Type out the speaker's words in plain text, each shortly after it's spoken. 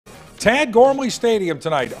Tad Gormley Stadium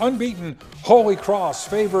tonight. Unbeaten Holy Cross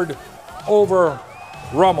favored over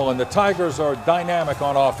Rummel, and the Tigers are dynamic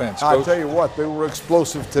on offense. I'll tell you what, they were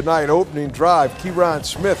explosive tonight. Opening drive, Kieran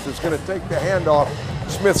Smith is going to take the handoff.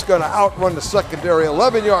 Smith's going to outrun the secondary.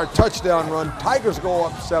 11-yard touchdown run. Tigers go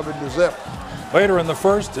up 7-0. Later in the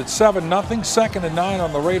first, it's 7-0. 2nd and 9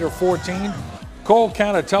 on the Raider 14. Cole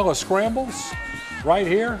Canatella scrambles right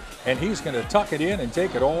here, and he's going to tuck it in and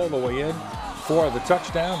take it all the way in for the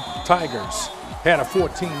touchdown. Tigers had a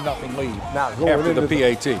 14-0 lead after the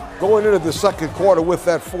PAT. Going into the second quarter with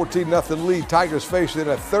that 14-0 lead, Tigers facing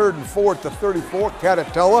a 3rd and 4 at the 34.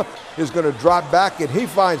 Canatella is going to drop back, and he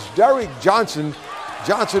finds Derek Johnson.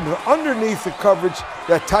 Johnson underneath the coverage.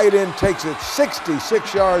 That tight end takes it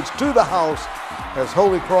 66 yards to the house as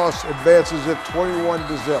Holy Cross advances it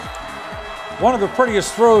 21-0. One of the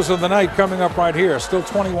prettiest throws of the night coming up right here. Still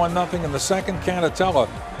 21-0 in the second. Canatella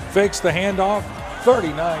fakes the handoff.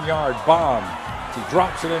 39-yard bomb. He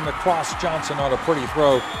drops it in to Cross Johnson on a pretty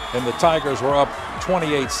throw, and the Tigers were up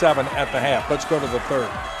 28-7 at the half. Let's go to the third.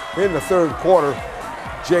 In the third quarter,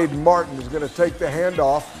 Jaden Martin is going to take the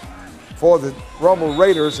handoff for the Rummel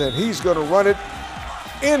Raiders, and he's going to run it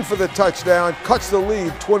in for the touchdown, cuts the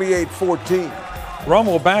lead 28-14.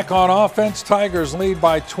 Rummel back on offense. Tigers lead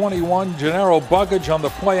by 21. Gennaro Buggage on the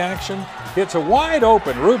play action hits a wide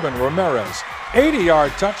open Ruben Ramirez.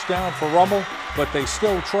 80-yard touchdown for Rummel, but they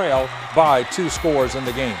still trail by 2 scores in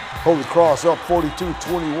the game. Holy Cross up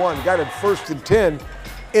 42-21. Got it 1st and 10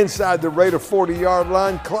 inside the Raider 40-yard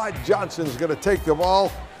line. Clyde Johnson is going to take the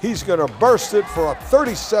ball. He's going to burst it for a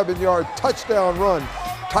 37-yard touchdown run.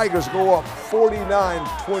 Tigers go up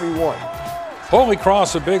 49-21. Holy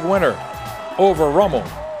Cross a big winner over Rummel,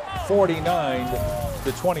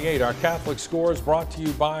 49-28. Our Catholic scores brought to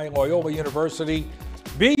you by Loyola University.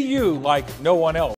 Be you like no one else.